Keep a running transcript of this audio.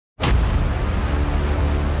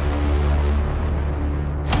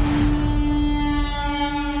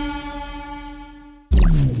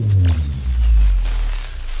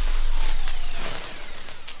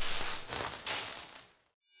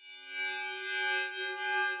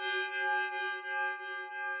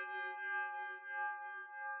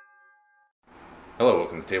Hello,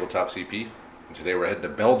 welcome to Tabletop CP. And today we're heading to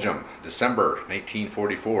Belgium, December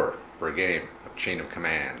 1944, for a game of Chain of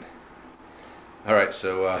Command. Alright,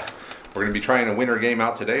 so we're going to be trying a winter game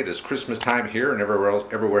out today. It is Christmas time here and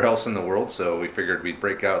everywhere else in the world, so we figured we'd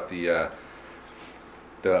break out the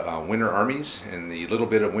winter armies and the little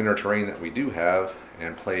bit of winter terrain that we do have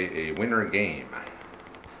and play a winter game.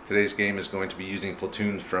 Today's game is going to be using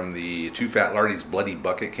platoons from the Two Fat Lardy's Bloody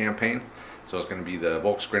Bucket campaign. So it's going to be the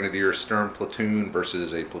Volsgenadiers Sturm platoon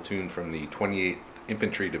versus a platoon from the 28th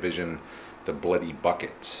Infantry Division, the Bloody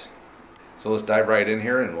Bucket. So let's dive right in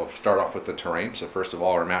here and we'll start off with the terrain. So first of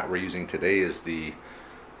all, our map we're using today is the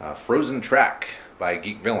Frozen Track by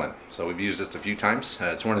Geek Villain. So we've used this a few times.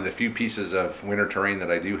 It's one of the few pieces of winter terrain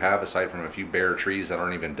that I do have, aside from a few bare trees that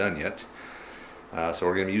aren't even done yet. So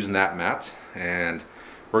we're going to be using that map, and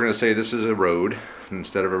we're going to say this is a road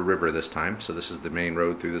instead of a river this time. So this is the main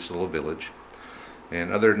road through this little village.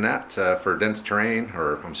 And other than that, for dense terrain,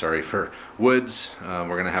 or I'm sorry, for woods, we're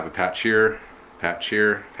going to have a patch here, patch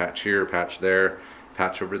here, patch here, patch there,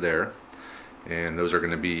 patch over there. And those are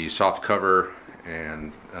going to be soft cover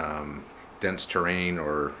and dense terrain,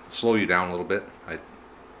 or slow you down a little bit.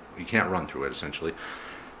 You can't run through it, essentially.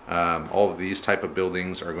 All of these type of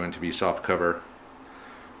buildings are going to be soft cover.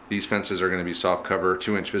 These fences are going to be soft cover,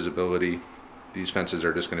 2-inch visibility. These fences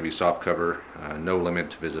are just going to be soft cover, no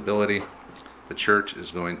limit to visibility. The church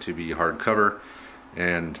is going to be hard cover,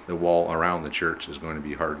 and the wall around the church is going to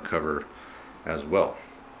be hard cover as well.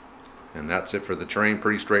 And that's it for the terrain,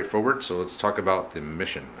 pretty straightforward. So let's talk about the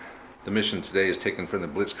mission. The mission today is taken from the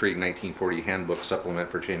Blitzkrieg 1940 Handbook Supplement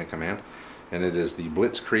for Chain of Command, and it is the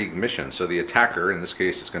Blitzkrieg mission. So the attacker, in this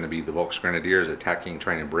case, is going to be the Volksgrenadiers attacking,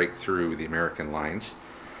 trying to break through the American lines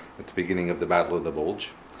at the beginning of the Battle of the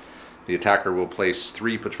Bulge. The attacker will place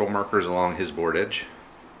 3 patrol markers along his board edge.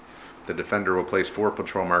 The defender will place 4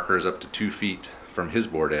 patrol markers up to 2 feet from his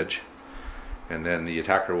board edge, and then the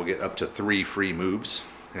attacker will get up to 3 free moves,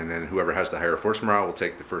 and then whoever has the higher force morale will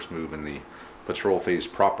take the first move in the patrol phase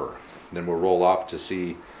proper. And then we'll roll off to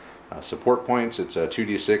see support points. It's a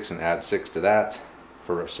 2d6 and add 6 to that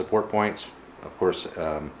for support points, of course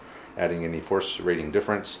adding any force rating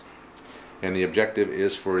difference. And the objective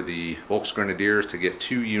is for the Volksgrenadiers to get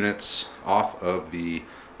 2 units off of the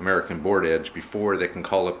American board edge before they can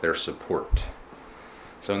call up their support.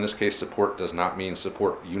 So in this case, support does not mean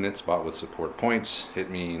support units bought with support points. It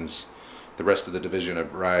means the rest of the division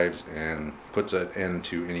arrives and puts an end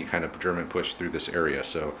to any kind of German push through this area.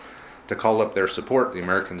 So to call up their support, the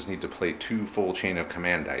Americans need to play 2 full chain of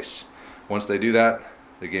command dice. Once they do that,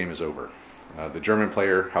 the game is over. The German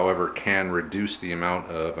player, however, can reduce the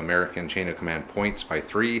amount of American chain of command points by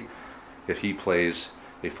 3 if he plays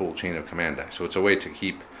a full chain of command dice. So it's a way to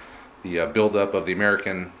keep the buildup of the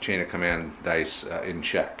American chain of command dice in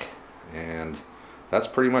check. And that's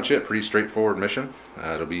pretty much it. Pretty straightforward mission.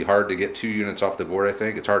 It'll be hard to get 2 units off the board, I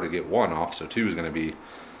think. It's hard to get 1 off, so 2 is going to be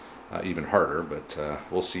even harder, but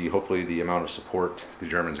we'll see. Hopefully the amount of support the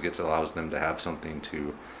Germans get allows them to have something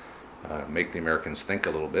to make the Americans think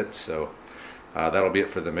a little bit. So that'll be it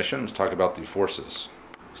for the mission. Let's talk about the forces.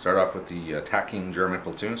 Start off with the attacking German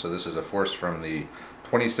platoon. So this is a force from the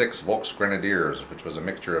 26 Volksgrenadiers, which was a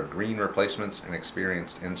mixture of green replacements and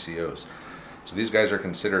experienced NCOs. So these guys are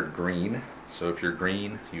considered green. So if you're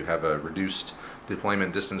green, you have a reduced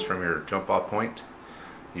deployment distance from your jump off point.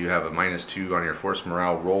 You have a -2 on your force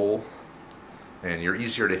morale roll, and you're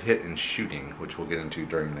easier to hit in shooting, which we'll get into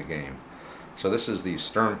during the game. So this is the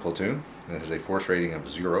Sturm platoon. It has a force rating of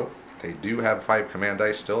 0. They do have 5 command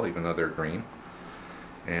dice still, even though they're green.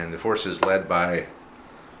 And the force is led by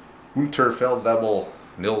Unterfeldwebel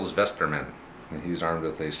Nils Westermann. And he's armed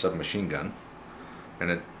with a submachine gun.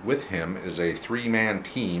 And with him is a 3-man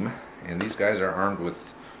team, and these guys are armed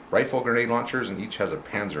with rifle grenade launchers, and each has a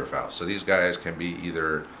Panzerfaust. So these guys can be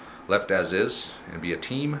either left as is and be a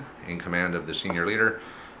team in command of the senior leader,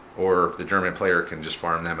 or the German player can just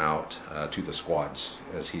farm them out to the squads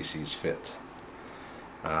as he sees fit.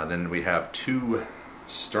 Then we have 2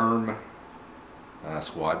 Sturm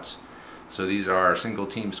squads. So these are single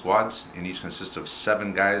team squads, and each consists of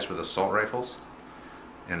 7 guys with assault rifles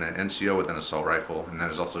and an NCO with an assault rifle, and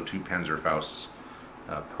there's also 2 Panzerfausts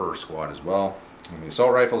per squad as well. And the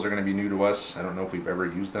assault rifles are going to be new to us. I don't know if we've ever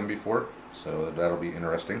used them before, so that'll be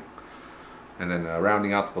interesting. And then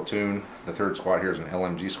rounding out the platoon, the 3rd squad here is an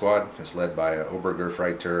LMG squad. It's led by an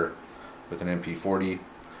Obergerreiter with an MP40.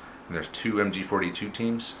 And there's 2 MG42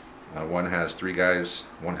 teams. One has 3 guys,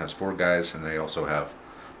 one has 4 guys, and they also have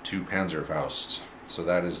 2 Panzerfausts. So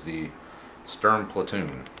that is the Sturm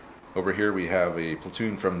platoon. Over here we have a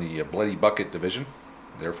platoon from the Bloody Bucket division.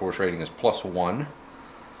 Their force rating is +1.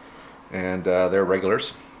 and they're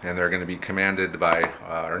regulars, and they're going to be commanded by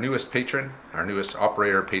our newest patron, our newest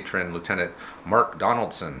operator patron, Lieutenant Mark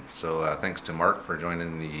Donaldson. So thanks to Mark for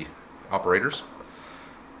joining the operators.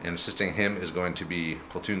 And assisting him is going to be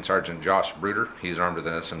Platoon Sergeant Josh Bruder. He is armed with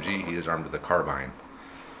an SMG, he is armed with a carbine.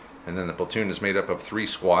 And then the platoon is made up of 3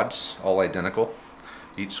 squads, all identical.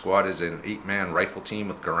 Each squad is an 8-man rifle team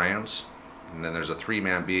with Garands. And then there's a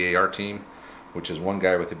 3-man BAR team, which is 1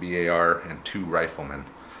 guy with a BAR and 2 riflemen.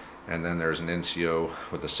 And then there's an NCO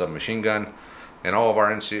with a submachine gun. And all of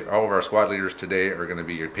our squad leaders today are going to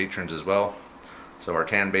be your patrons as well. So our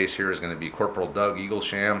tan base here is going to be Corporal Doug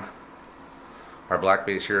Eaglesham. Our black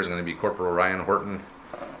base here is going to be Corporal Ryan Horton.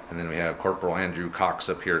 And then we have Corporal Andrew Cox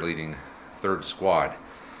up here leading 3rd Squad.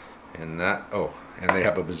 And they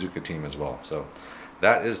have a bazooka team as well. So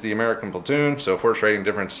that is the American platoon. So force rating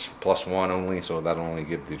difference +1 only, so that'll only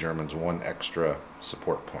give the Germans 1 extra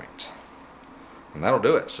support point. And that'll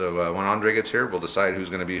do it. So when Andre gets here, we'll decide who's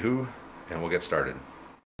going to be who, and we'll get started.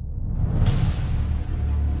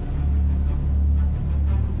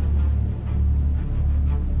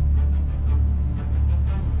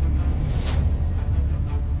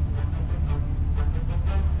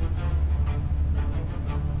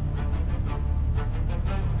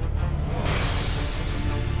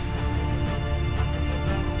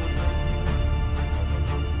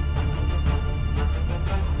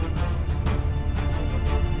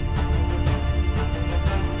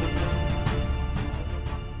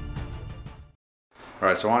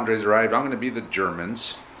 Alright, so Andre's arrived. I'm going to be the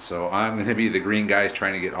Germans. So I'm going to be the green guys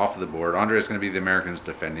trying to get off of the board. Andre's going to be the Americans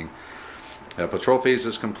defending. Patrol phase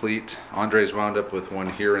is complete. Andre's wound up with one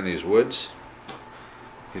here in these woods.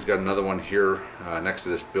 He's got another one here next to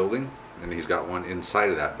this building. And he's got one inside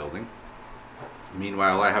of that building.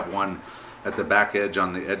 Meanwhile, I have one at the back edge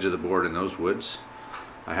on the edge of the board in those woods.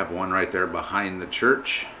 I have one right there behind the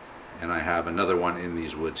church. And I have another one in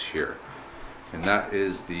these woods here. And that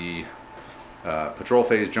is the patrol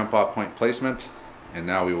phase jump off point placement. And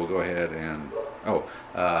now we will go ahead and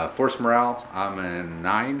force morale, I'm a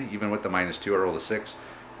 9, even with the -2 I rolled a 6,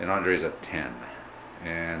 and Andre's a 10.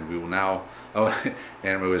 And we will now and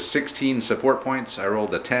it was 16 support points. I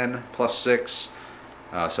rolled a 10 plus 6,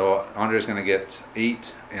 so Andre's going to get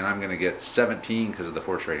 8 and I'm going to get 17 because of the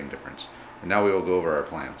force rating difference. And now we will go over our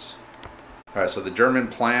plans. Alright, so the German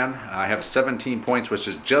plan, I have 17 points, which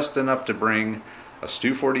is just enough to bring a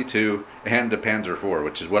Stu-42 and a Panzer IV,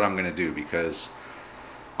 which is what I'm going to do because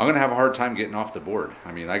I'm going to have a hard time getting off the board.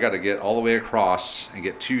 I mean, I got to get all the way across and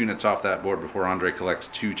get 2 units off that board before Andre collects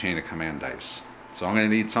 2 chain of command dice. So I'm going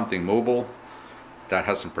to need something mobile that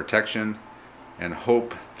has some protection and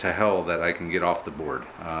hope to hell that I can get off the board.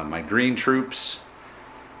 My green troops,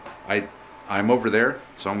 I'm over there,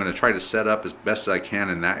 so I'm going to try to set up as best as I can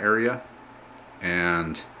in that area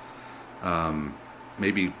and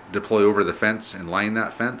maybe deploy over the fence and line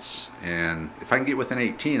that fence. And if I can get within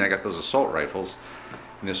 18, I got those assault rifles.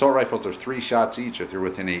 And the assault rifles are 3 shots each if you're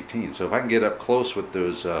within 18. So if I can get up close with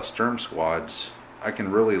those Sturm squads, I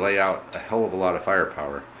can really lay out a hell of a lot of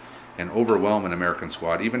firepower and overwhelm an American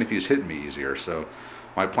squad, even if he's hitting me easier. So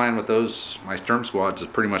my plan with my Sturm squads is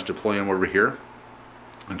pretty much deploy them over here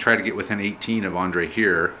and try to get within 18 of Andre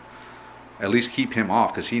here. At least keep him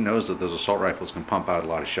off because he knows that those assault rifles can pump out a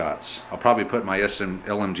lot of shots. I'll probably put my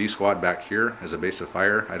LMG squad back here as a base of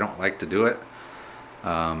fire. I don't like to do it.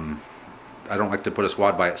 I don't like to put a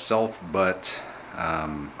squad by itself, but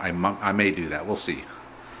I may do that. We'll see.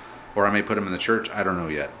 Or I may put them in the church. I don't know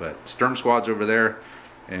yet. But Sturm squad's over there,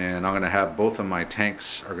 and I'm going to have both of my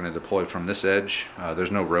tanks are going to deploy from this edge.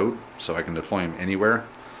 There's no road, so I can deploy them anywhere.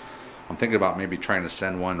 I'm thinking about maybe trying to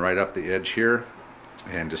send one right up the edge here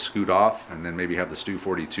and just scoot off, and then maybe have the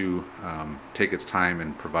Stu-42 take its time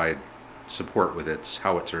and provide support with its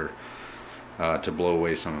howitzer to blow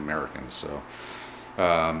away some Americans. So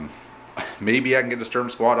maybe I can get the Sturm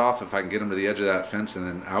squad off if I can get them to the edge of that fence and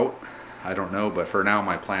then out. I don't know, but for now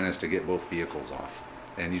my plan is to get both vehicles off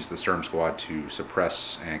and use the Sturm squad to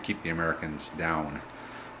suppress and keep the Americans down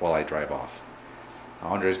while I drive off.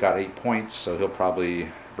 Andre's got 8 points, so he'll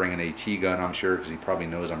probably bring an AT gun, I'm sure, because he probably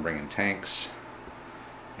knows I'm bringing tanks.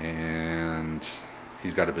 And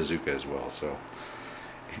he's got a bazooka as well, so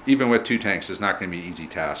even with 2 tanks, it's not going to be an easy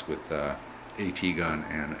task with AT gun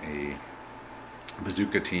and a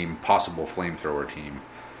bazooka team, possible flamethrower team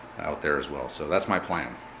out there as well. So that's my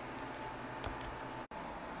plan.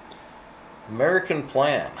 American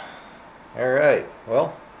plan. Alright,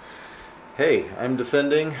 well, hey, I'm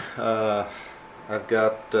defending. I've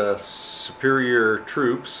got superior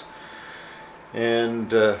troops.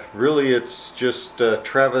 And really it's just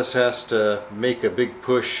Travis has to make a big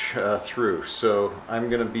push through. So I'm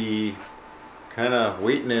going to be kind of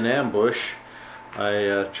waiting in ambush.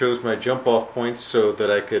 I chose my jump off points so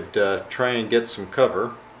that I could try and get some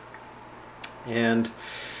cover. And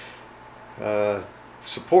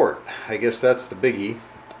support, I guess that's the biggie.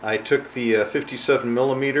 I took the 57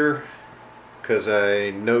 millimeter because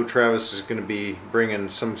I know Travis is going to be bringing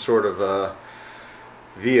some sort of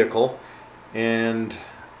vehicle, and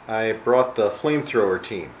I brought the flamethrower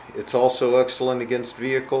team. It's also excellent against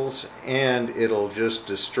vehicles, and it'll just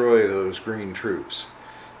destroy those green troops.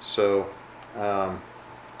 So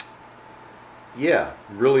yeah,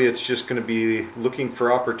 really it's just going to be looking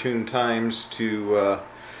for opportune times to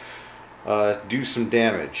do some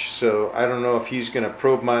damage. So I don't know if he's going to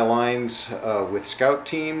probe my lines with scout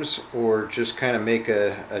teams or just kind of make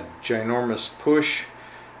a ginormous push.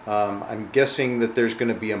 I'm guessing that there's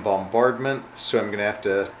going to be a bombardment, so I'm going to have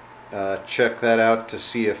to check that out to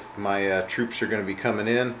see if my troops are going to be coming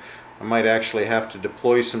in. I might actually have to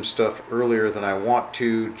deploy some stuff earlier than I want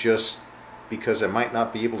to, just because I might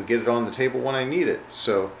not be able to get it on the table when I need it.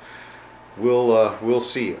 So we'll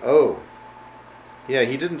see. Oh, yeah,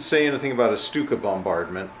 he didn't say anything about a Stuka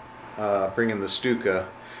bombardment, bringing the Stuka,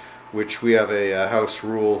 which we have a house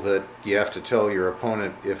rule that you have to tell your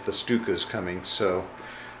opponent if the Stuka is coming. So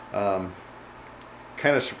kind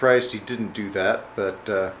of surprised he didn't do that,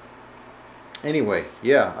 but anyway,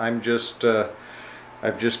 yeah, I've just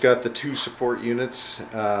got the two support units.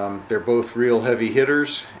 They're both real heavy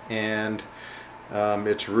hitters, and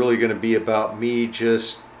it's really going to be about me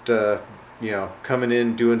just you know, coming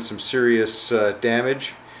in, doing some serious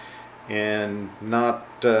damage, and not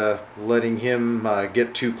letting him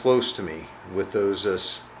get too close to me with those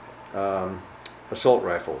assault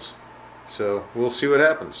rifles. So we'll see what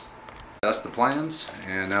happens. That's the plans,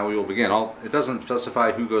 and now we will begin. It doesn't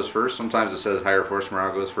specify who goes first. Sometimes it says higher force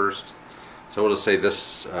morale goes first. So we'll just say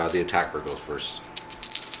this, the attacker goes first,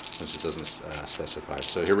 since it doesn't specify.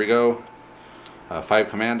 So here we go. 5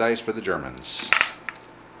 command dice for the Germans.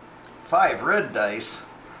 5 red dice.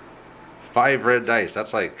 5 red dice.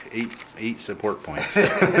 That's like eight support points.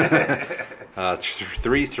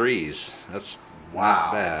 3 threes. That's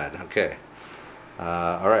not bad. Okay.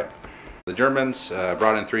 All right. The Germans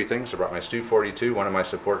brought in 3 things. I brought my Stu 42, one of my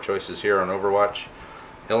support choices here on Overwatch.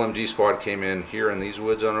 LMG squad came in here in these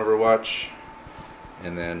woods on Overwatch,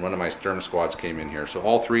 and then one of my Sturm squads came in here. So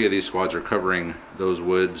all 3 of these squads are covering those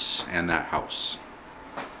woods and that house.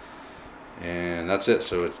 And that's it.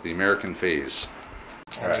 So it's the American phase.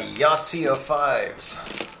 And a Yahtzee of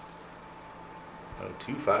 5s. Oh,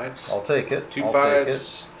 2 5s? I'll take it. 2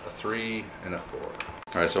 5s, a 3, and a 4.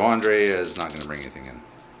 Alright, so Andre is not going to bring anything in.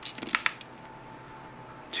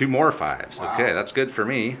 2 more 5s. Wow. Okay, that's good for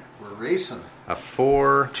me. We're racing. A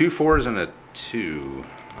 4, 2 4s and a 2.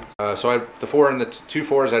 So the 4 and the 2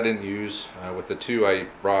 4s I didn't use. With the 2 I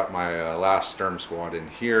brought my last Sturm squad in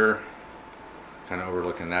here, kind of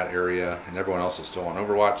overlooking that area, and everyone else is still on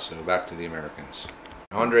Overwatch, so back to the Americans.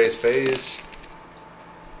 Andre's phase.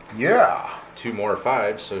 Yeah. 2 more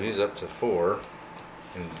 5s, so he's up to 4,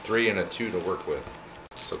 and 3 and a 2 to work with.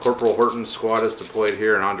 So Corporal Horton's squad is deployed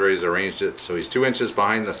here, and Andre's arranged it so he's 2 inches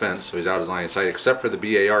behind the fence, so he's out of line of sight, except for the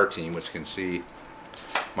BAR team, which can see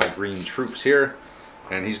my green troops here,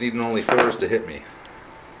 and he's needing only 4s to hit me.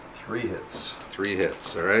 3 hits. 3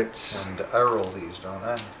 hits, alright. And I roll these, don't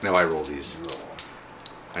I? No, I roll these. You roll.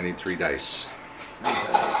 I need 3 dice. 3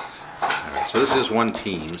 dice. Alright, so this is one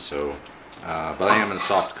team, so, but I am in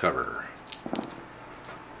soft cover.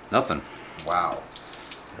 Nothing. Wow.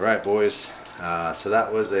 Alright, boys. So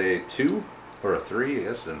that was a 2 or a 3, I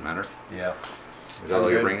guess it doesn't matter. Yeah. Is that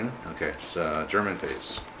all you're bringing? Okay, it's German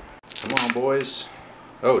phase. Come on, boys.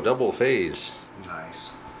 Oh, double phase.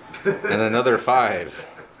 Nice. And another 5.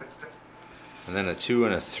 And then a 2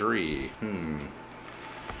 and a 3. The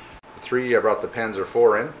 3, I brought the Panzer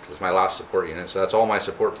IV in, because it's my last support unit, so that's all my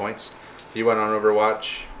support points. He went on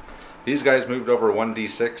Overwatch. These guys moved over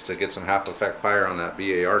 1d6 to get some half effect fire on that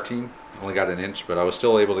BAR team. Only got an inch, but I was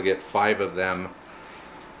still able to get 5 of them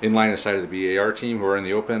in line of sight of the BAR team who are in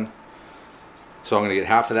the open. So I'm going to get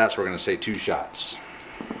half of that, so we're going to say 2 shots.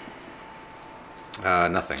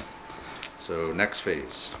 Nothing. So next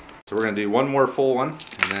phase. So we're going to do 1 more full one,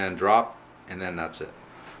 and then drop, and then that's it.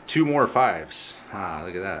 2 more 5s. Ah,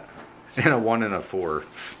 look at that. And a 1 and a 4.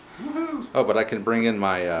 Oh, but I can bring in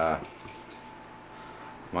my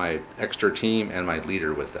my extra team and my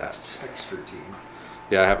leader with that. Extra team.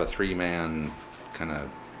 Yeah, I have a 3-man kind of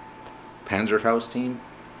Panzerfaust team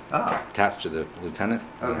attached to the lieutenant.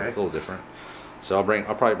 Okay. It's a little different. So I'll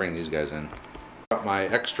probably bring these guys in. Got my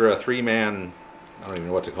extra 3-man, I don't even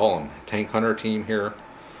know what to call them, tank hunter team here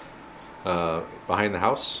behind the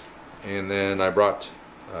house. And then I brought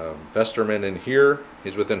Vesterman in here.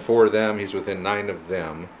 He's within 4 of them, he's within 9 of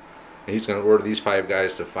them. And he's going to order these 5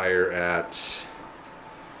 guys to fire at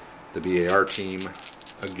the BAR team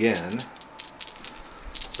again.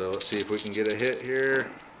 So let's see if we can get a hit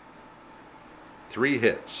here. 3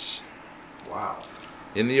 hits. Wow.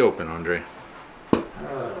 In the open, Andre.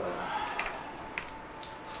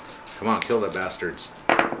 Come on, kill the bastards.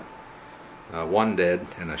 1 dead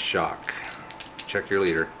and a shock. Check your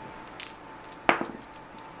leader.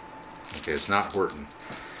 Okay, it's not Horton.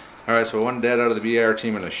 Alright, so 1 dead out of the BAR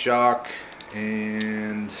team and a shock.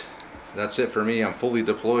 And that's it for me. I'm fully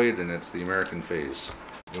deployed and it's the American phase.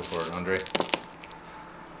 Go for it, Andre.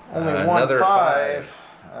 Only another 5.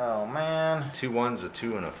 Oh man. 2 1s, a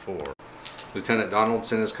 2, and a 4. Lieutenant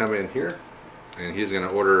Donaldson is coming in here, and he's going to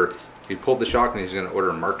order. He pulled the shock, and he's going to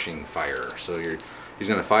order marching fire. So he's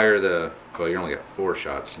going to fire the. Well, you only got 4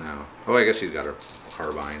 shots now. Oh, I guess he's got a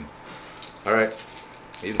carbine. All right,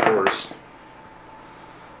 8 and 4s.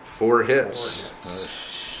 4 hits.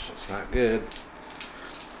 It's not good.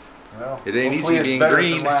 Well, it ain't easy being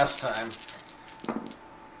green. Than last time.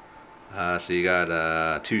 So you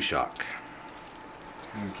got 2 shock.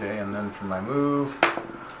 Okay, and then for my move.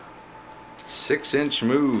 6-inch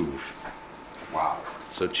move. Wow.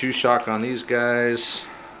 So 2 shock on these guys,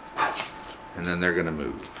 and then they're gonna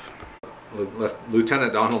move.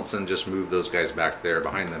 Lieutenant Donaldson just moved those guys back there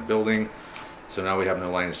behind the building. So now we have no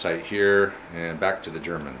line of sight here, and back to the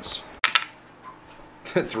Germans.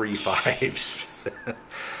 3 5s.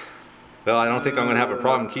 Well, I don't think I'm gonna have a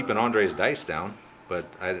problem keeping Andre's dice down, but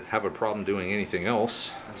I have a problem doing anything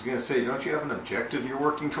else. I was going to say, don't you have an objective you're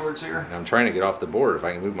working towards here? I'm trying to get off the board if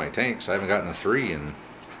I can move my tanks. I haven't gotten a 3 in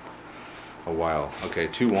a while. Okay,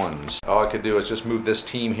 2 1s. All I could do is just move this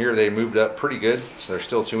team here. They moved up pretty good, so they're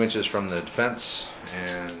still 2 inches from the defense.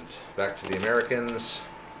 And back to the Americans.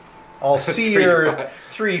 I'll see your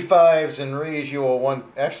 3 5s and raise you a 1.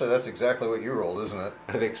 Actually, that's exactly what you rolled, isn't it?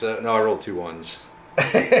 I think so. No, I rolled 2 1s.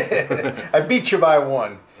 I beat you by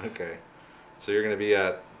 1. Okay. So you're going to be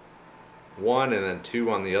at 1 and then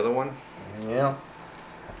 2 on the other one? Yeah.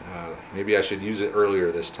 Maybe I should use it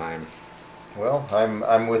earlier this time. Well,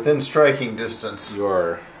 I'm within striking distance. You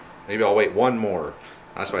are. Maybe I'll wait 1 more.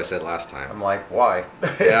 That's what I said last time. I'm like, why?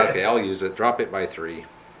 Yeah, okay, I'll use it. Drop it by 3.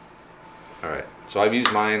 Alright, so I've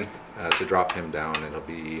used mine to drop him down. It'll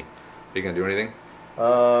be... Are you going to do anything?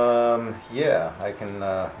 Yeah, I can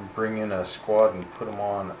bring in a squad and put them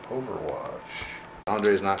on Overwatch.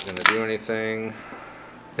 Andre's not going to do anything.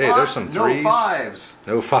 Hey, what? There's some 3s. No 5s.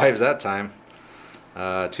 No 5s that time. 2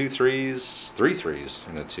 3s, 3 3s,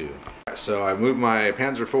 and a 2. So I moved my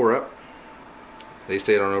Panzer IV up. They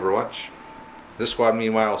stayed on Overwatch. This squad,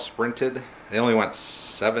 meanwhile, sprinted. They only went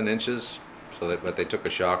 7 inches, but they took a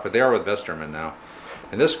shock. But they are with Vesterman now.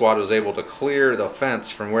 And this squad was able to clear the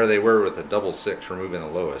fence from where they were with a double 6, removing the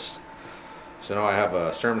lowest. So now I have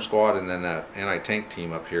a Sturm squad and then that anti-tank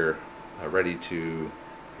team up here ready to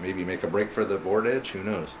maybe make a break for the board edge. Who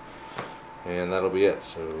knows? And that'll be it.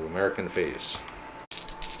 So American phase.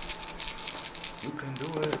 You can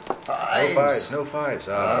do it. 5s. No 5s.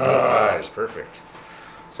 No 5s. Perfect.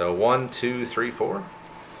 So 1, 2, 3, 4.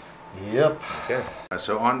 Yep. Okay.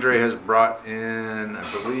 So Andre has brought in,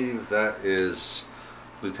 I believe that is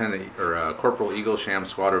Lieutenant or Corporal Eaglesham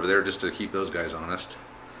squad over there, just to keep those guys honest.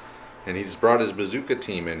 And he's brought his bazooka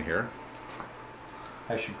team in here.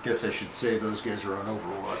 I guess I should say those guys are on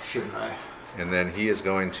Overwatch, shouldn't I? And then he is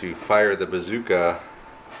going to fire the bazooka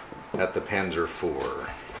at the Panzer IV.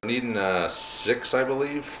 Needing a 6, I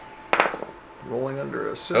believe. Rolling under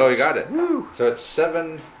a 6. Oh, he got it. Woo. So it's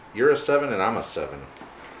 7. You're a 7 and I'm a 7.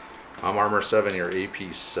 I'm armor 7, you're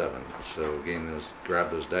AP 7. So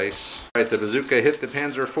grab those dice. All right, the bazooka hit the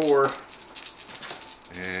Panzer IV.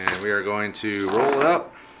 And we are going to roll it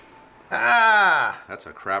up. Ah! That's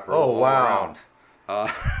a crap roll. Oh, wow. Around.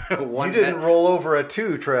 You didn't roll over a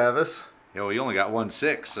 2, Travis. Yeah, well, you only got 1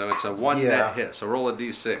 6, so it's a 1 net hit. So roll a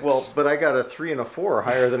d6. Well, but I got a 3 and a 4,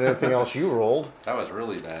 higher than anything else you rolled. That was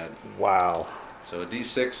really bad. Wow. So a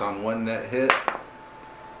d6 on 1 net hit.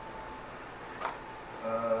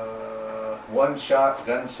 1 shot,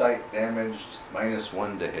 gun sight damaged,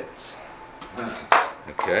 -1 to hit.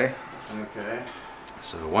 Okay. Okay.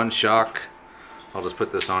 So 1 shock. I'll just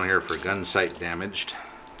put this on here for gun sight damaged.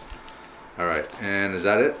 All right, and is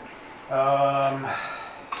that it?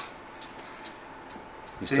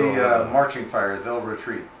 You still have marching fire, they'll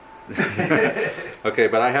retreat. Okay,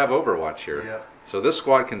 but I have Overwatch here. Yep. So this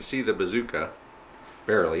squad can see the bazooka,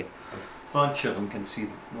 barely. A bunch of them can see.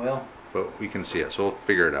 Well, but we can see it, so we'll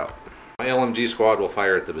figure it out. My LMG squad will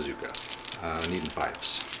fire at the bazooka, needing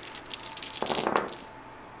 5s.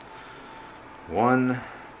 1,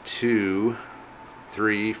 2,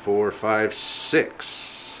 3, 4, 5,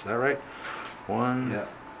 6. Is that right? 1. Yeah.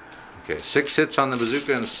 Okay, 6 hits on the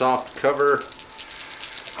bazooka and soft cover.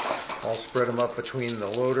 I'll spread them up between the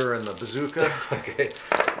loader and the bazooka. Okay,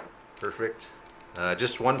 perfect.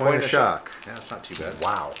 Just 1 Point point of shock. Yeah, that's not too bad.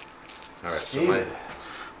 Wow. All right, so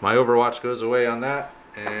my Overwatch goes away on that,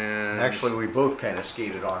 and Actually, we both kind of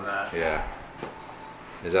skated on that. yeah.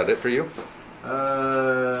 Is that it for you?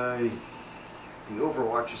 The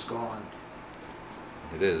Overwatch is gone.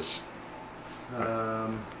 It is.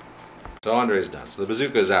 So Andre's done. So the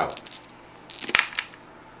bazooka is out.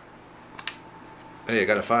 Hey, I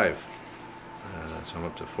got a 5. So I'm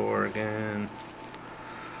up to 4 again.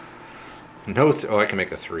 No, oh, I can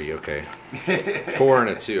make a 3. Okay, 4 and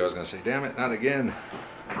a 2. I was gonna say, damn it, not again.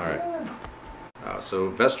 All right.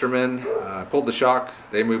 So Vesterman pulled the shock.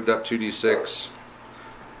 They moved up 2d6.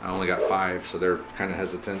 I only got 5, so they're kind of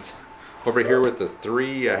hesitant. Over here with the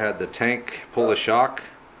 3, I had the tank pull a shock,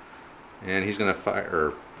 and he's gonna fire.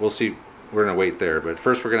 Or we'll see. We're gonna wait there, but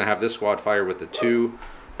first we're gonna have this squad fire with the 2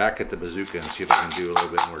 back at the bazooka and see if I can do a little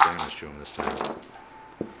bit more damage to him this time.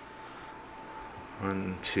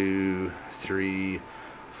 1, 2, 3,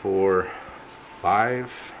 4, 5.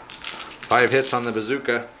 5 hits on the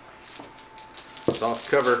bazooka. Soft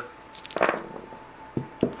cover.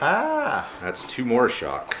 Ah! That's 2 more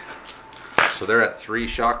shock. So they're at 3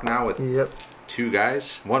 shock now with 2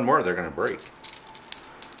 guys. 1 more, they're gonna break.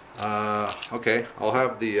 Okay, I'll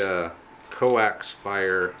have the coax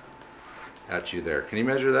fire at you there. Can you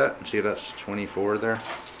measure that and see if that's 24 there?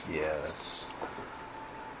 Yeah, that's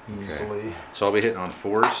easily. Okay. So I'll be hitting on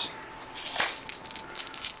 4s.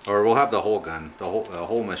 Or we'll have the whole gun. The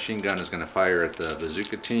whole machine gun is going to fire at the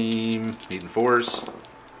bazooka team. Needing 4s.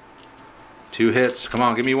 2 hits. Come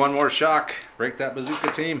on, give me 1 more shock. Break that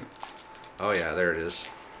bazooka team. Oh yeah, there it is.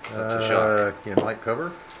 That's a shock. In light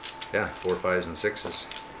cover? Yeah, 4, 5s, and 6s.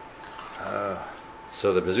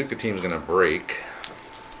 So the bazooka team's going to break.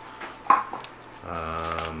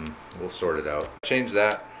 We'll sort it out. Change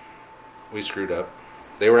that. We screwed up.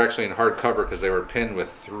 They were actually in hard cover because they were pinned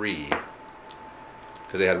with 3.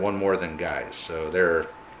 Because they had 1 more than guys. So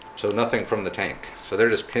nothing from the tank. So they're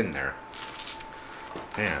just pinned there.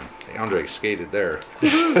 Man, Andre skated there.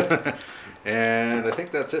 And I think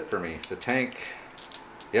that's it for me. The tank,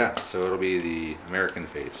 yeah, so it'll be the American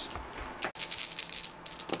phase.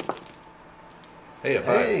 Hey, a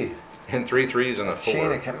 5. Hey! And 3 3s and a 4.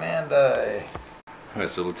 Chain of command die. Alright,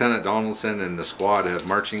 so Lieutenant Donaldson and the squad have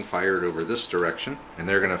marching fired over this direction. And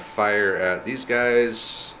they're going to fire at these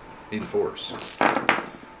guys. Need 4s.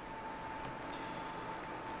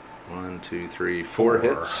 1, 2, 3, 4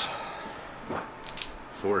 hits.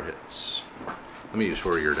 4 hits. Let me use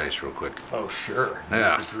 4 of your dice real quick. Oh, sure.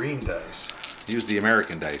 Yeah. Use the green dice. Use the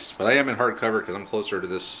American dice. But I am in hard cover because I'm closer to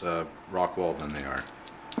this rock wall than they are.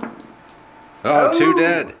 Oh, 2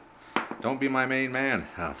 dead. Don't be my main man.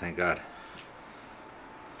 Oh, thank God.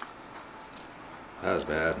 That was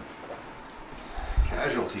bad.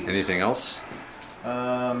 Casualties. Anything else? 2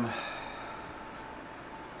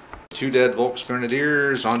 dead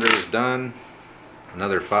Volsgenadiers. Andre is done.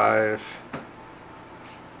 Another 5.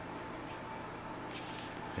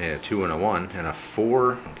 Yeah, 2 and a 1 and a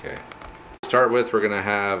 4. Okay. To start with, we're gonna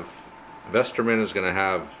have Vesterman is gonna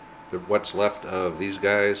have what's left of these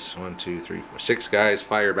guys. 1, 2, 3, 4, 6 guys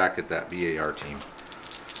fire back at that BAR team.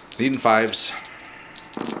 Needing 5s.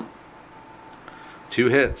 2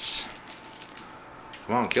 hits.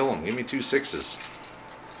 Come on, kill them. Give me 2 6s.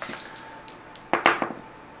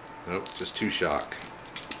 Nope, just 2 shock.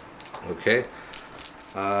 Okay.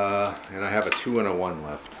 And I have a 2 and a 1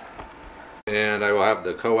 left. And I will have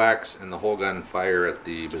the coax and the whole gun fire at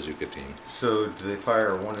the bazooka team. So do they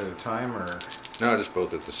fire one at a time, or? No, just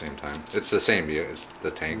both at the same time. It's the same view as the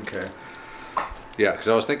tank. Okay. Yeah, because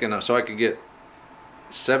I was thinking, so I could get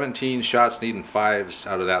 17 shots needing 5s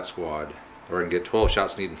out of that squad, or I can get 12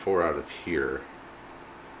 shots needing 4 out of here.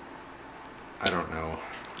 I don't know.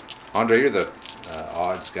 Andre, you're the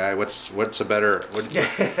odds guy. What's better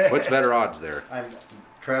odds there?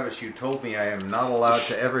 Travis, you told me I am not allowed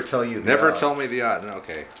to ever tell you the Never odds. tell me the odds.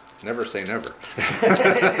 Okay. Never say never.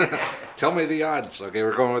 Tell me the odds. Okay,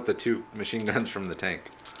 we're going with the 2 machine guns from the tank.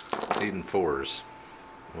 Needing 4s.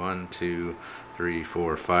 1, 2, 3,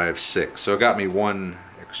 4, 5, 6. So it got me 1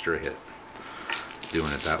 extra hit.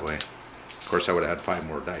 Doing it that way. Of course, I would have had 5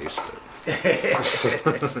 more dice. But.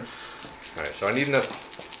 All right, so I need a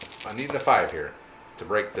 5 here to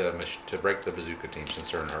break the bazooka team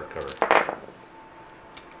since they're in hard cover.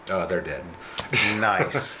 Oh, they're dead.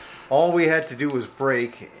 Nice. All we had to do was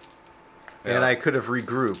break, and Yeah. I could have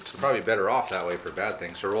regrouped. Probably better off that way for bad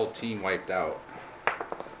things. So our old team wiped out.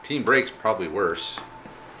 Team breaks probably worse.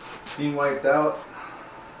 Team wiped out.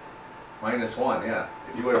 -1, yeah.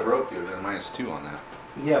 If you would have broke, you would have been -2 on that.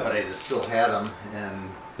 Yeah, but I just still had them,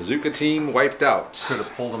 and Bazooka team wiped out. could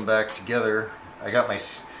have pulled them back together. I got my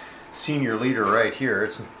senior leader right here.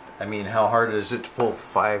 I mean, how hard is it to pull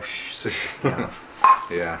 5, 6?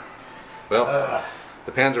 Yeah. Well,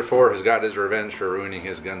 the Panzer IV has got his revenge for ruining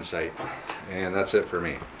his gun sight. And that's it for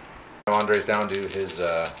me. Now Andre's down to his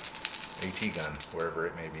AT gun, wherever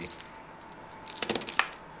it may be.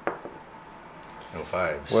 No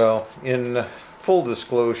 5s. Well, in full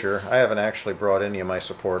disclosure, I haven't actually brought any of my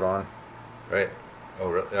support on. Right. Oh,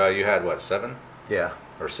 really? You had what, 7? Yeah,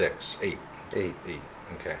 Or 6? 8? 8. 8.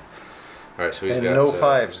 Okay. All right, so he's And got... no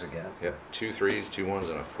 5s again. Yep, 2 3s, 2 1s,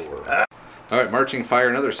 and a 4. All right, marching fire,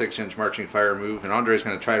 another 6-inch marching fire move, and Andre's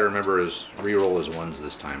going to try to remember his reroll his 1s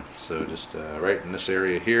this time. So just right in this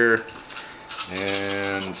area here,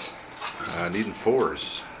 and needing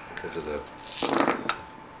 4s because of the.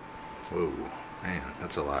 Whoa, man,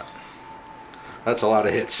 that's a lot. That's a lot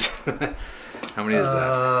of hits. How many is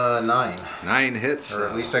that? 9. 9 hits, Or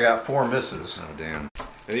at least I got 4 misses. Oh damn!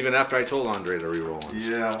 And even after I told Andre to reroll ones.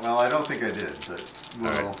 Yeah, well, I don't think I did, but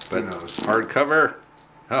well, All right, who but knows? hardcover.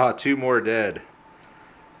 Oh, 2 more dead.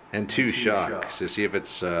 And 2 shock. shock. So see if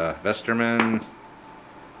it's Vesterman.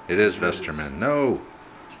 It is Vesterman. No.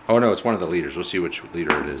 Oh no, it's one of the leaders. We'll see which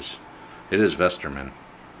leader it is. It is Vesterman.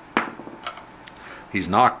 He's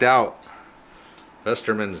knocked out.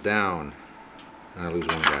 Vesterman's down. And I lose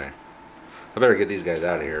 1 guy. I better get these guys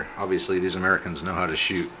out of here. Obviously, these Americans know how to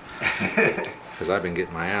shoot. Because I've been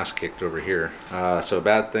getting my ass kicked over here. So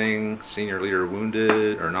bad thing, senior leader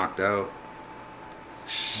wounded or knocked out.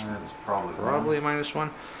 That's probably -1.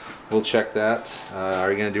 We'll check that.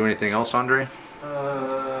 Are you going to do anything else, Andre?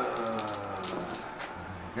 I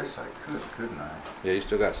guess I could, couldn't I? Yeah, you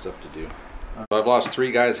still got stuff to do. So I've lost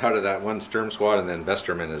 3 guys out of that 1 Sturm squad, and then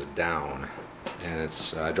Vesterman is down. And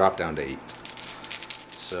it's I dropped down to 8.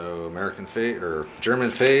 So American phase or German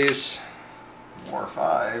phase. More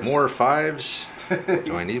 5s. More 5s.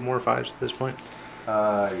 Do I need more 5s at this point?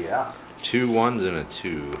 Yeah. 2 1s and a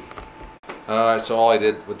 2. So all I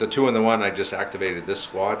did with the 2 and the 1, I just activated this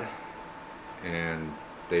squad, and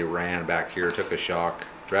they ran back here, took a shock,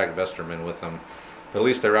 dragged Vesterman with them. But at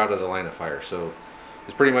least they're out of the line of fire. So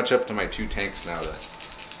it's pretty much up to my 2 tanks now to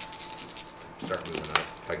start moving up.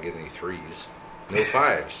 If I can get any 3s, no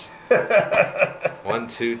 5s. 1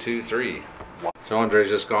 2 2 3. So Andre's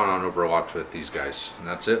just gone on Overwatch with these guys, and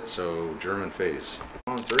that's it. So German phase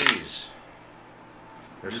on 3s.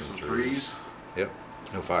 There's some 3s. Yep,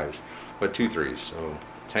 no 5s, but 2 3s. So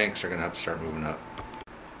tanks are gonna have to start moving up.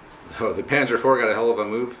 Oh, the Panzer IV got a hell of a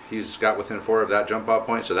move. He's got within 4 of that jump off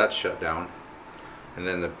point, so that's shut down. And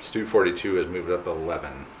then the Stu 42 has moved up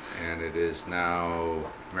 11, and it is now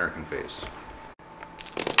American phase.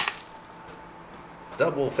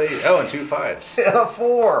 Double phase. Oh, and 2 5s. And a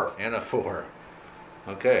 4. And a 4.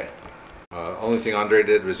 Okay. Only thing Andre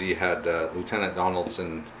did was he had Lieutenant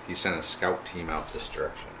Donaldson. He sent a scout team out this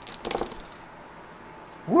direction.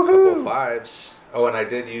 Woohoo! Couple 5s. Oh, and I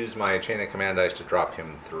did use my chain of command dice to drop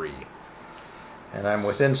him 3. And I'm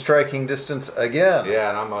within striking distance again. Yeah,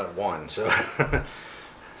 and I'm at 1, so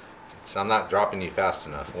so I'm not dropping you fast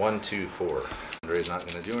enough. 1 2 4. Andre's not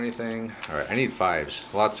going to do anything. All right, I need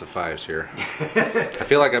 5s. Lots of 5s here. I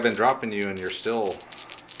feel like I've been dropping you, and you're still.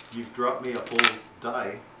 You've dropped me a full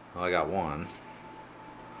die. Well, I got 1.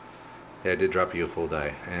 Yeah, I did drop you a full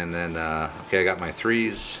die. And then, okay, I got my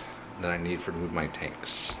 3s that I need for to move my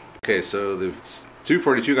tanks. Okay, so the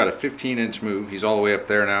 242 got a 15-inch move. He's all the way up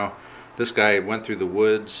there now. This guy went through the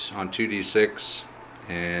woods on 2d6,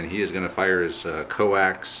 and he is going to fire his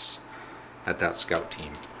coax at that scout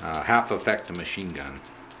team. Half effect a machine gun.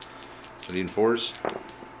 So needing 4s.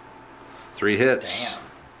 3 hits. Damn.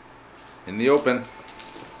 In the open.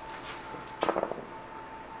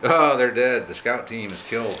 Oh, they're dead. The scout team is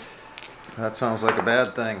killed. That sounds like a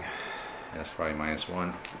bad thing. That's probably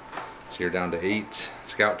 -1. So you're down to 8.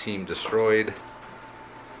 Scout team destroyed.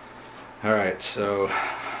 Alright, so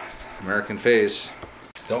American phase.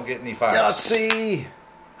 Don't get any 5s. Yahtzee!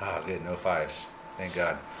 Oh, good. No 5s. Thank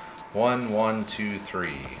God. 1 1 2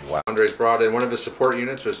 3. Wow. Andre's brought in one of his support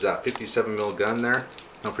units, which is that 57mm gun there.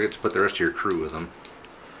 Don't forget to put the rest of your crew with them.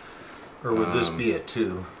 Or would this be a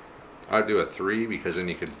 2? I'd do a 3 because then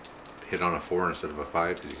you could hit on a 4 instead of a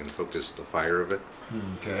 5 because you can focus the fire of it.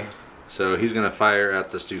 Okay. So he's going to fire at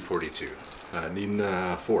the Stu 42. Needing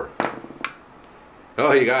 4.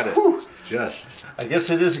 Oh, you got it. Whew. just. I guess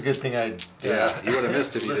it is a good thing I you would have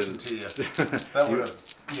missed if you listened didn't. to you. That would have,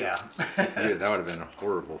 yeah. That would have been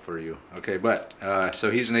horrible for you. Okay, but so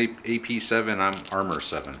he's an AP 7. I'm armor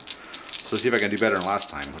 7. So let's see if I can do better than last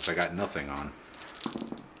time, which I got nothing on.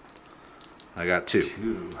 I got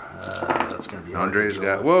 2. That's gonna be. Andre's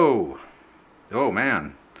got. Whoa! Oh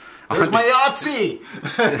man! There's my Yahtzee!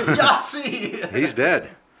 Yahtzee! He's dead.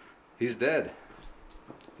 He's dead.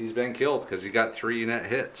 He's been killed because he got 3 net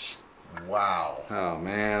hits. Wow. Oh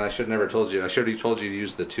man, I should have never told you. I should have told you to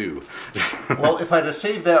use the 2. Well, if I'd have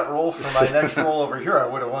saved that roll for my next roll over here, I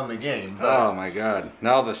would have won the game. But... Oh my god.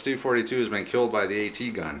 Now the Stu 42 has been killed by the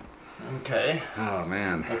AT gun. Okay. Oh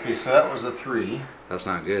man. Okay, so that was a 3. That's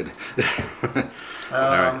not good.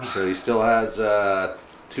 Alright, so he still has 2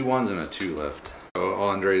 1s and a 2 left. So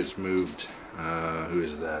Andre's moved, who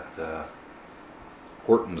is that?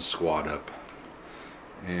 Horton's squad up.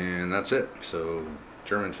 And that's it. So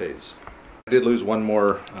German phase. I did lose 1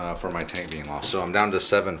 more for my tank being lost, so I'm down to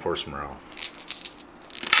 7 force morale.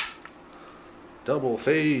 Double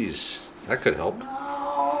phase. That could help.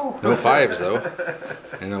 No 5s though.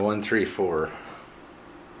 And a 1 3 4.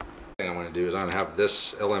 The thing I'm going to do is I'm going to have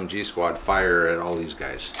this LMG squad fire at all these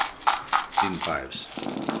guys. Even 5s.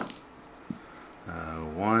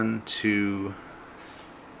 1 2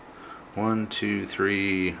 1 2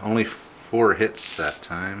 3. Only 4 hits that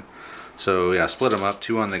time. So yeah, split them up.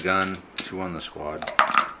 2 on the gun, 2 on the squad.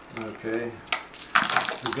 Okay.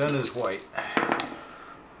 The gun is white.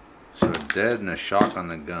 So a dead and a shock on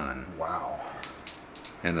the gun. Wow.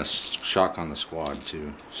 And a shock on the squad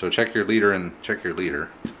too. So check your leader and check your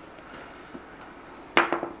leader.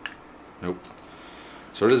 Nope.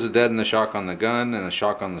 So it is a dead and a shock on the gun and a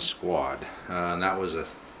shock on the squad. And that was a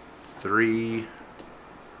 3.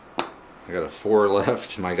 I got a 4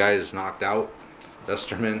 left. My guy's knocked out,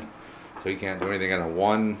 Vesterman, so he can't do anything. I got a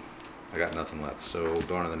 1. I got nothing left. So we'll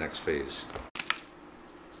go on to the next phase.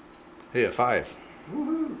 Hey, a 5.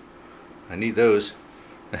 Woohoo! I need those.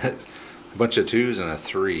 A bunch of 2s and a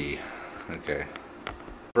 3. Okay.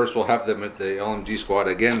 First we'll have them at the LMG squad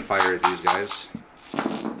again fire at these guys.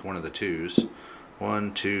 One of the 2s.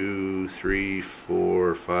 1 2 3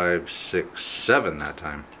 4 5 6 7 that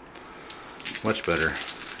time. Much better.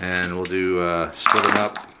 And we'll do split them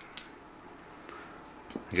up.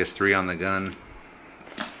 I guess 3 on the gun,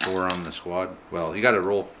 4 on the squad. Well, you got to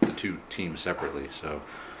roll the 2 teams separately. So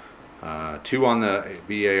 2 on the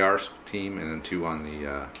BAR team and then 2 on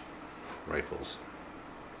the rifles.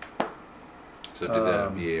 So do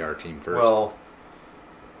the BAR team first. Well,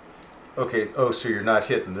 okay. Oh, so you're not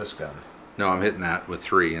hitting this gun. No, I'm hitting that with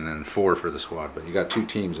 3 and then 4 for the squad. But you got 2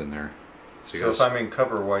 teams in there. So if I'm in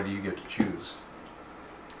cover, why do you get to choose?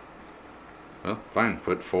 Well, fine.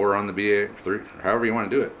 Put 4 on the BA, 3, however you want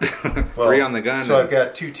to do it. Well, 3 on the gun. So I've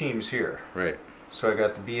got 2 teams here. Right. So I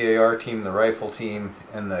got the BAR team, the rifle team,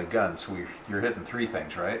 and the gun. So you're hitting 3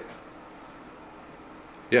 things, right?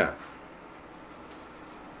 Yeah.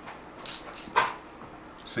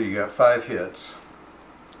 So you got 5 hits.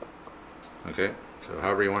 Okay. So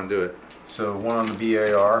however you want to do it. So 1 on the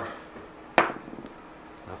BAR.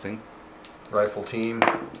 Nothing. Rifle team.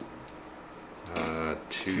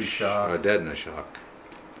 2 shock. A dead and a shock.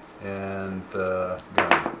 And the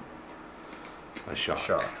gun. A shock.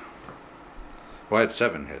 Shock. Well, I had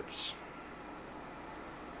 7 hits.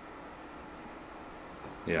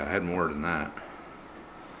 Yeah, I had more than that.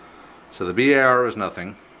 So the BAR was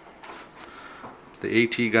nothing. The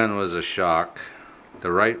AT gun was a shock.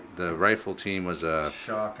 The rifle team was a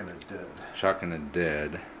shock and a dead. Shock and a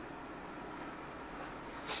dead.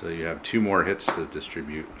 So you have 2 more hits to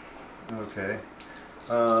distribute. Okay.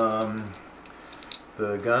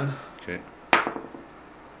 The gun. Okay.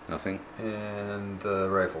 Nothing. And the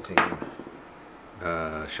rifle team.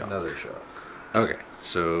 Shock. Another shock. Okay,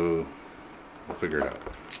 so we'll figure it out.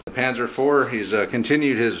 The Panzer IV, he's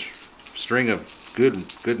continued his string of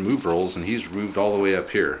good move rolls, and he's moved all the way up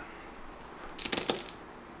here.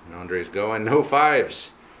 And Andre's going, no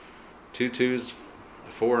 5s. 2 2s,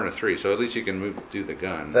 a 4 and a 3. So at least you can do the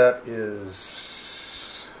gun. That is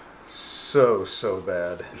so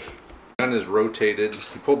bad. The gun is rotated.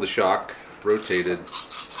 He pulled the shock, rotated,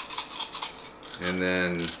 and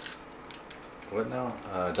then what now?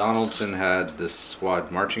 Donaldson had this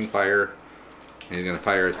squad marching fire, and he's going to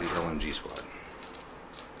fire at the LMG squad.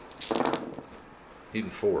 Needing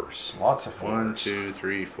 4s. Lots of 4s. 1 2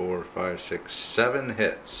 3 4 5 6 7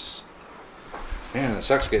 hits. Man, it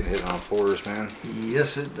sucks getting hit on 4s, man.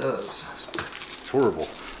 Yes, it does. It's horrible.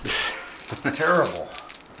 Terrible.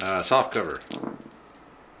 Soft cover.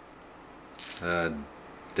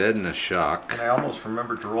 Dead in a shock. And I almost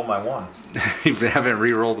remembered to roll my 1. You haven't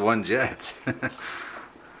re-rolled 1 yet.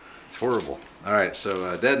 It's horrible. All right,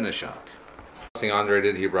 so dead in a shock. Last thing Andre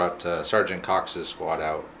did, he brought Sergeant Cox's squad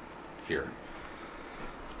out here.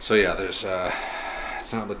 So yeah, there's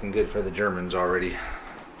it's not looking good for the Germans already.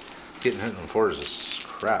 Getting hit on 4s is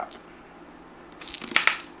crap.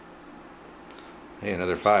 Hey,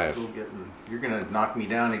 another 5. Still getting, you're gonna knock me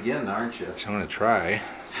down again, aren't you? I'm gonna try.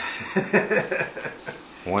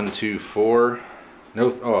 1, 2, 4.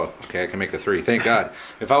 No. Oh, okay. I can make a 3. Thank God.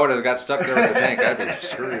 If I would have got stuck there with the tank, I'd be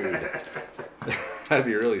screwed. I'd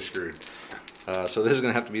be really screwed. So this is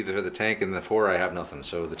gonna have to be for the tank, and the 4 I have nothing.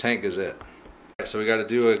 So the tank is it. Right, so we got to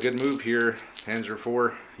do a good move here. Panzer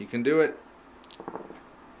 4. You can do it.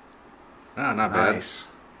 Ah, not bad. Nice.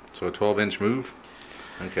 So a 12-inch move.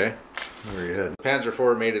 Okay. Very good. Panzer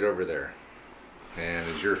 4 made it over there, and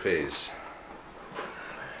it's your phase.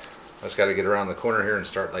 I just got to get around the corner here and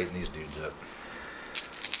start lighting these dudes up.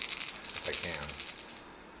 If I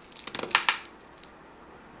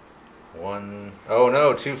can. 1. Oh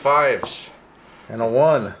no, 2 5s. And a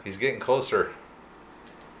 1. He's getting closer.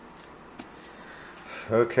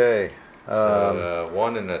 Okay. So,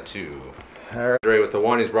 1 and a 2. All right. Andre, with the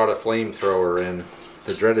 1, he's brought a flamethrower in.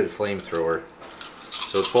 The dreaded flamethrower.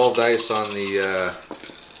 So 12 dice on the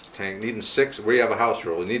tank. Needing 6. We have a house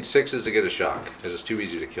rule. We need 6s to get a shock, because it's too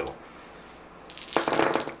easy to kill.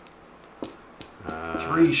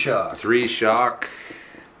 3 shock. 3 shock.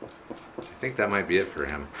 I think that might be it for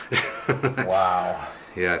him. Wow.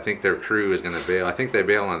 Yeah, I think their crew is going to bail. I think they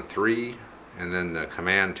bail on 3, and then the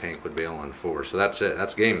command tank would bail on 4. So that's it.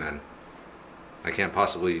 That's game then. I can't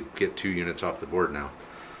possibly get 2 units off the board now.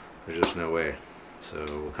 There's just no way. So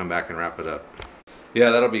we'll come back and wrap it up.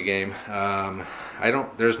 Yeah, that'll be game.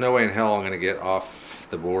 There's no way in hell I'm going to get off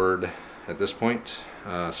the board at this point.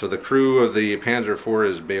 So the crew of the Panzer IV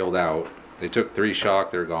is bailed out. They took 3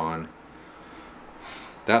 shock, they're gone.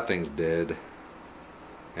 That thing's dead.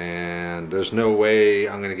 And there's no way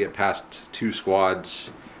I'm going to get past 2 squads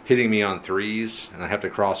hitting me on 3s, and I have to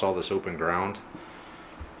cross all this open ground.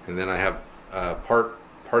 And then I have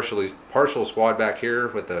partial squad back here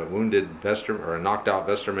with a wounded Vesterman, or a knocked out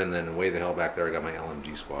Vesterman, and then way the hell back there I got my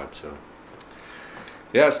LMG squad. So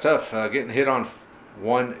yeah, it's tough. Getting hit on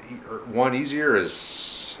one easier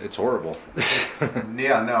it's horrible.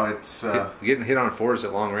 Yeah, no, it's getting hit on 4s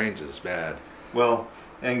at long range is bad. well,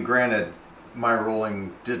 and granted, my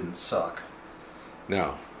rolling didn't suck.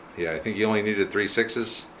 No, yeah, I think you only needed 3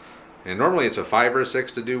 6s, and normally it's a 5 or a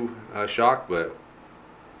 6 to do shock, but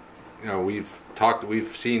you know,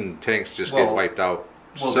 we've seen tanks just get wiped out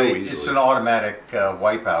so easily. It's an automatic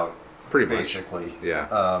wipeout, pretty much. basically.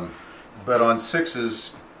 Yeah. But on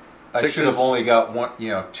 6s, I should have only got 1,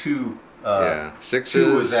 2. Yeah, 6s.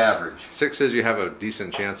 2 was average. 6s, you have a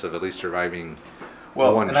decent chance of at least surviving.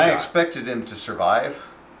 Well, one and shot. I expected him to survive,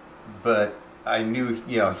 but I knew,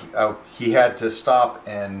 he had to stop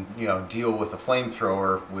and, deal with the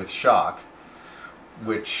flamethrower with shock,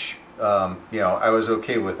 which, I was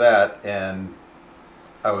okay with that, and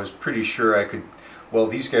I was pretty sure I could. Well,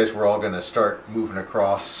 these guys were all going to start moving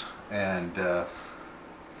across, and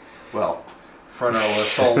frontal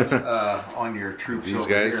assault on your troops. These over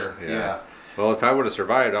guys, here. yeah. Well, if I would have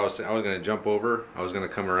survived, I was going to jump over. I was going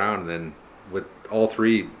to come around, and then with all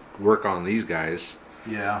 3 work on these guys.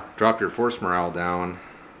 Yeah. Drop your force morale down,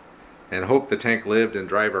 and hope the tank lived, and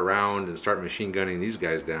drive around and start machine gunning these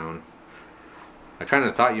guys down. I kind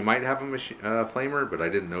of thought you might have a flamer, but I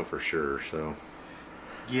didn't know for sure. So.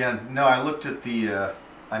 Yeah. No, I looked at the.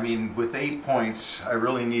 With 8 points, I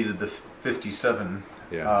really needed the 57.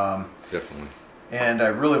 Yeah. Definitely. And I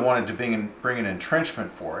really wanted to bring an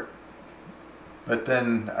entrenchment for it, but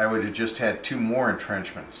then I would have just had 2 more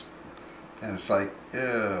entrenchments, and it's like,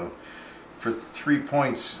 ew. For 3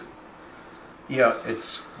 points,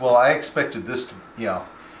 I expected this to,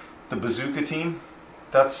 the bazooka team,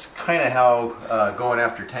 that's kind of how going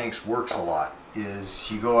after tanks works a lot,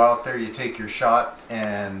 is you go out there, you take your shot,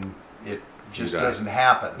 and it just doesn't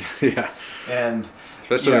happen. Yeah. And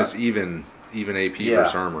especially when it's even AP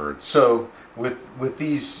versus armor. So with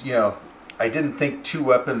these, I didn't think 2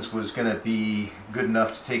 weapons was going to be good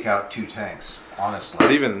enough to take out 2 tanks, honestly.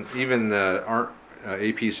 But even the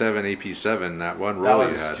AP7, AP7, that one roll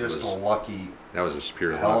you had was just a lucky. That was a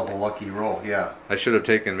pure hell luck. of a lucky roll, yeah. I should have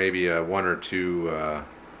taken maybe a 1 or 2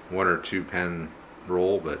 pen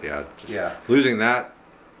roll, but yeah, losing that,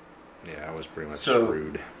 I was pretty much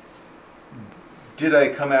screwed. Did I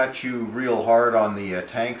come at you real hard on the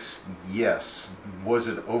tanks? Yes. Was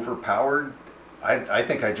it overpowered? I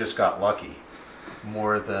think I just got lucky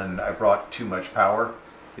more than I brought too much power.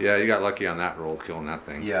 Yeah, you got lucky on that roll, killing that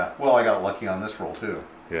thing. Yeah, well, I got lucky on this roll too.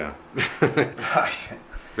 Yeah.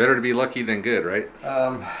 Better to be lucky than good, right?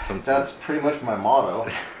 That's pretty much my motto.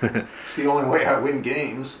 It's the only way I win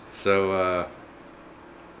games. So,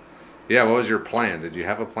 yeah, what was your plan? Did you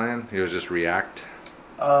have a plan? It was just react?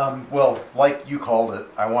 Well, like you called it,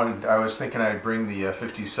 I was thinking I'd bring the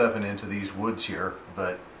 57 into these woods here,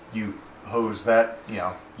 but you hose that, you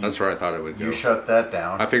know. That's where I thought it would go. You shut that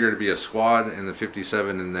down. I figured it'd be a squad and the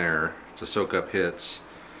 57 in there to soak up hits.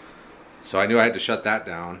 So I knew I had to shut that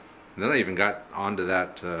down. And then I even got onto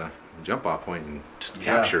that jump off point and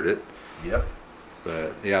captured it. Yep.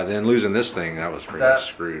 But yeah, then losing this thing, that was pretty much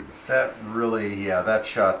screwed. That really, yeah, that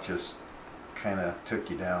shot just kind of took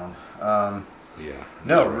you down. Yeah.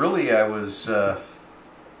 No, really, I was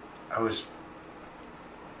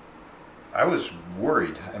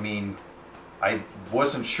worried. I mean, I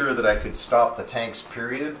wasn't sure that I could stop the tanks,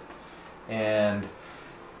 period. And,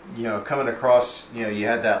 you know, coming across, you know, you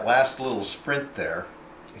had that last little sprint there.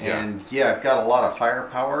 And yeah, I've got a lot of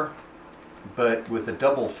firepower, but with a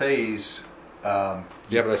double phase. Yeah,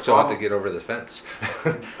 but I still have to get over the fence.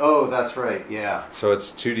 Oh, that's right, yeah. So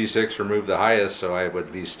it's 2d6, remove the highest, so I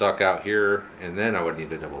would be stuck out here, and then I would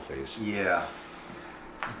need a double phase. Yeah.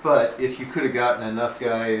 But if you could have gotten enough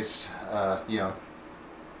guys, you know,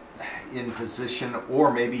 in position,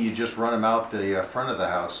 or maybe you just run them out the front of the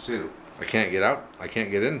house too. I can't get out. I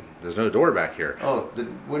can't get in. There's no door back here. Oh,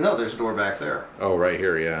 well, no, there's a door back there. Oh, right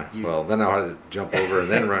here, yeah. Well, then I'll have to jump over and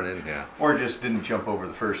then run in, yeah. Or just didn't jump over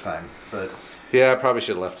the first time, but... Yeah, I probably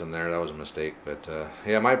should have left him there. That was a mistake. But,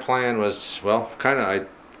 yeah, my plan was, well, kind of,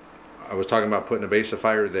 I was talking about putting a base of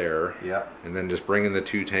fire there. Yeah. And then just bringing the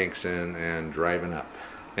 2 tanks in and driving up.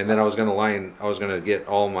 And then I was going to get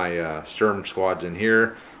all my Sturm squads in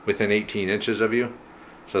here within 18 inches of you,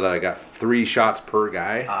 so that I got 3 shots per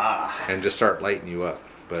guy, and just start lighting you up.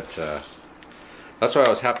 But that's why I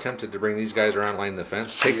was half tempted to bring these guys around, line the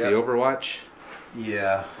fence, take the Overwatch,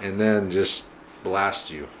 and then just blast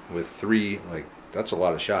you with 3. Like, that's a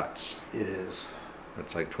lot of shots. It is.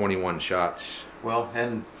 That's like 21 shots. Well,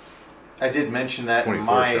 and I did mention that in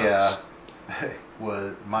my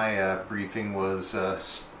my briefing was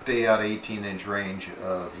stay out of 18-inch range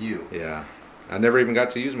of you. Yeah, I never even got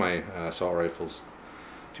to use my assault rifles.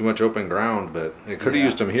 Too much open ground, but it could have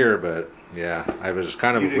used them here. But yeah, I was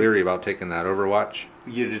kind of leery about taking that Overwatch.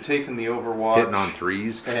 You'd have taken the Overwatch, hitting on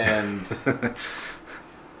 3s, and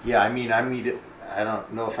yeah, I mean, I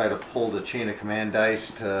don't know if I'd have pulled a chain of command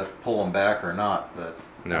dice to pull them back or not, but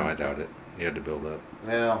no, I doubt it. You had to build up.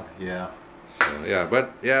 Well, yeah. So, yeah,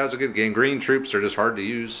 but yeah, it was a good game. Green troops are just hard to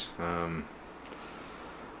use.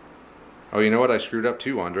 Oh, you know what? I screwed up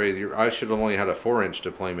too, Andre. I should have only had a 4-inch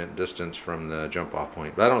deployment distance from the jump-off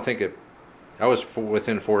point, but I don't think it. I was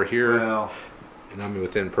within 4 here, well, and I'm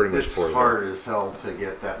within pretty much 4. It's hard as hell to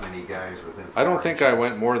get that many guys within 4 I don't think inches. I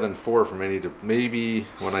went more than 4 from any. Maybe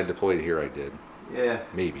when I deployed here, I did. Yeah.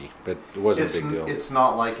 Maybe, but it wasn't a big deal. It's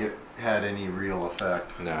not like it had any real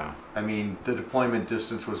effect. No. I mean, the deployment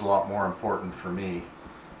distance was a lot more important for me.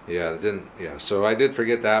 Yeah, it didn't. Yeah, so I did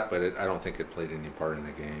forget that, but I don't think it played any part in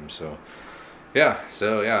the game. So. Yeah,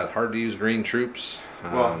 hard to use green troops.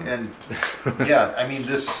 Well, and yeah, I mean,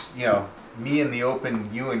 this, you know, me in the open,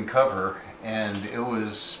 you in cover, and it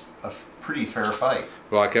was a pretty fair fight.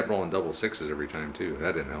 Well, I kept rolling double 6s every time too.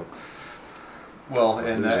 That didn't help. Well,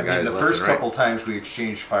 and I mean, the first couple times we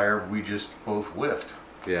exchanged fire, we just both whiffed.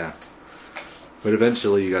 Yeah, but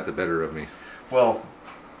eventually you got the better of me. Well,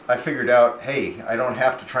 I figured out, hey, I don't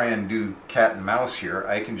have to try and do cat and mouse here.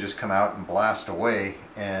 I can just come out and blast away,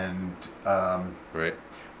 and right.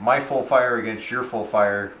 My full fire against your full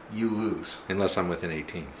fire, you lose. Unless I'm within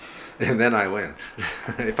 18, and then I win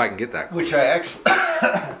if I can get that close. Which I actually.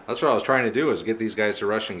 That's what I was trying to do, is get these guys to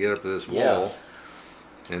rush and get up to this wall,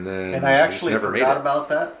 and then. And I actually forgot about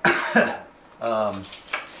that.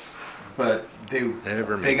 But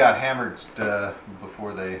they got hammered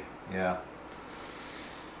before they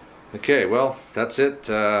Okay, well, that's it.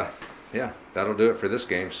 Yeah, that'll do it for this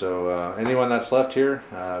game. So anyone that's left here,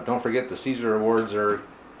 don't forget the Caesar Awards are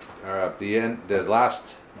at the end. The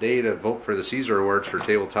last day to vote for the Caesar Awards for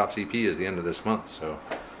Tabletop CP is the end of this month. So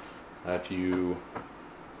if you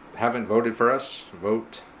haven't voted for us,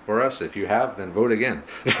 vote for us. If you have, then vote again.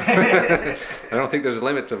 I don't think there's a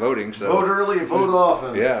limit to voting. So vote early, vote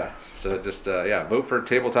often. Yeah. So just vote for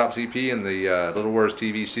Tabletop CP and the Little Wars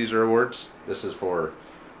TV Caesar Awards. This is for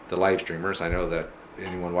the live streamers. I know that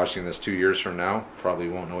anyone watching this 2 years from now probably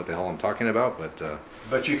won't know what the hell I'm talking about,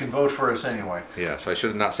 but you can vote for us anyway. Yeah, so I should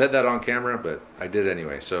have not said that on camera, but I did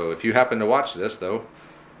anyway. So if you happen to watch this, though,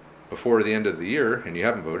 before the end of the year and you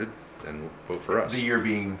haven't voted, then vote for us. The year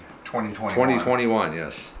being 2021. 2021,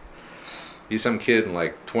 yes. He's some kid in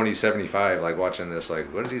like 2075, like watching this,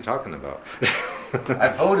 like, what is he talking about? I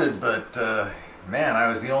voted, but man, I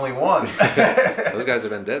was the only one. Those guys have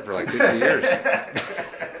been dead for like 50 years.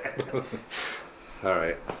 All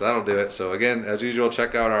right, so that'll do it. So again, as usual,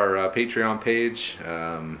 check out our Patreon page.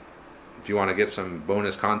 If you want to get some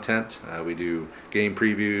bonus content, we do game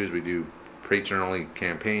previews, we do Patreon-only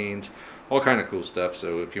campaigns, all kind of cool stuff.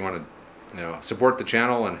 So if you want to, support the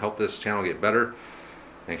channel and help this channel get better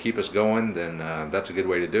and keep us going, then that's a good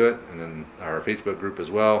way to do it. And then our Facebook group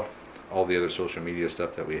as well, all the other social media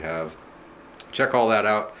stuff that we have. Check all that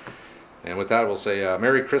out. And with that, we'll say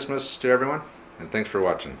Merry Christmas to everyone, and thanks for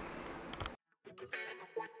watching.